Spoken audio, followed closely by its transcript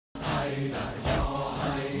Tell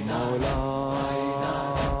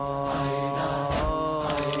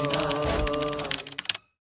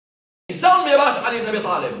me about Ali ibn Abi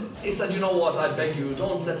Talib. He said, you know what, I beg you,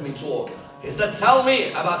 don't let me talk. He said, tell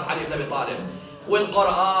me about Ali ibn Abi Talib. Will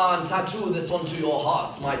Quran tattoo this onto your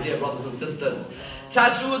hearts, my dear brothers and sisters?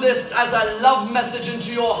 Tattoo this as a love message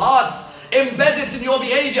into your hearts. Embed it in your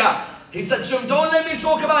behavior. He said to him, don't let me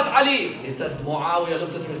talk about Ali. He said, Muawiya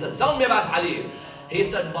looked at him and said, tell me about Ali. He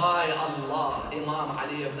said, by Allah, Imam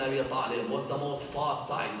Ali ibn Abi Talib was the most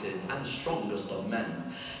far-sighted and strongest of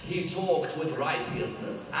men. He talked with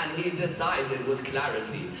righteousness and he decided with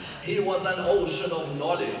clarity. He was an ocean of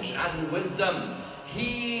knowledge and wisdom.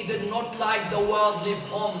 He did not like the worldly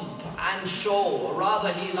pomp and show,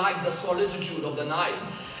 rather he liked the solitude of the night.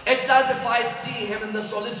 It's as if I see him in the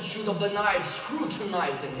solitude of the night,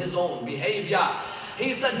 scrutinizing his own behavior.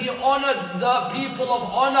 He said he honored the people of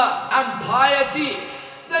honor and piety.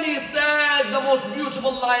 Then he said the most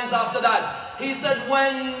beautiful lines after that. He said,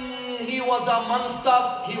 when he was amongst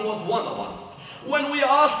us, he was one of us. When we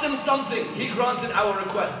asked him something, he granted our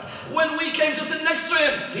request. When we came to sit next to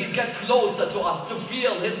him, he'd get closer to us to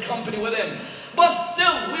feel his company with him. But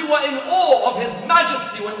still, we were in awe of his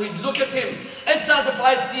majesty when we'd look at him. It's as if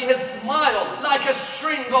I see his smile like a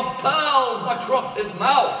string of pearls across his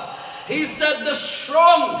mouth. He said the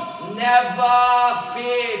strong never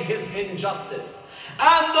feared his injustice,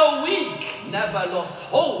 and the weak never lost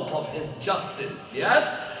hope of his justice.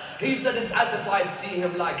 Yes? He said it's as if I see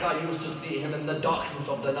him like I used to see him in the darkness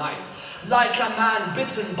of the night. Like a man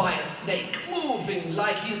bitten by a snake, moving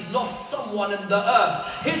like he's lost someone in the earth.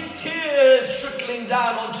 His tears trickling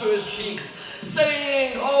down onto his cheeks,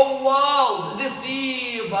 saying, oh world,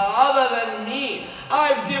 deceive other than me.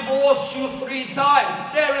 I've divorced you 3 times.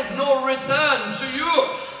 There is no return to you.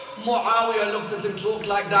 Muawiya looked at him, talked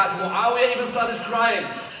like that. Muawiya even started crying.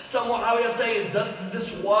 So Muawiya says, does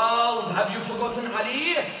this world, have you forgotten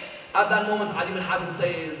Ali? At that moment, Ali ibn Hatim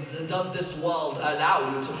says, does this world allow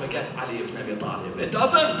you to forget Ali ibn Abi Talib? It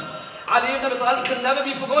doesn't. Ali ibn Abi Talib can never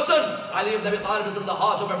be forgotten. Ali ibn Abi Talib is in the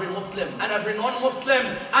heart of every Muslim and every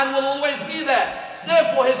non-Muslim and will always be there.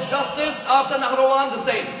 Therefore, his justice after Nahrawan, the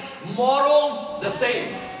same. Morals, the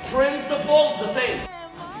same. Principles, the same.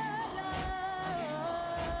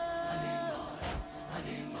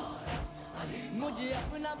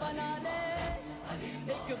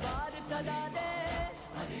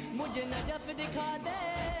 मुझे Najaf दिखा दे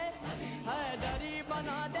हैदरी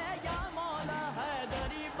बना दे या मौला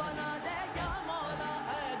हैदरी बना दे या मौला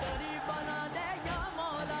हैदरी बना दे या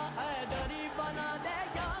मौला हैदरी बना दे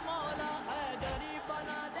या मौला हैदरी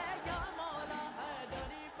बना दे या मौला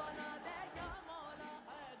हैदरी बना दे या मौला.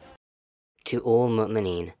 To all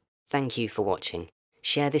mu'mineen, thank you for watching.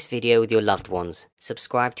 Share this video with your loved ones,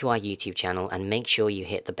 subscribe to our YouTube channel and make sure you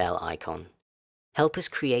hit the bell icon. Help us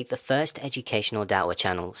create the first educational da'wah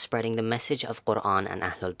channel spreading the message of Quran and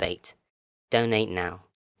Ahlelbayt. Donate now.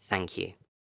 Thank you.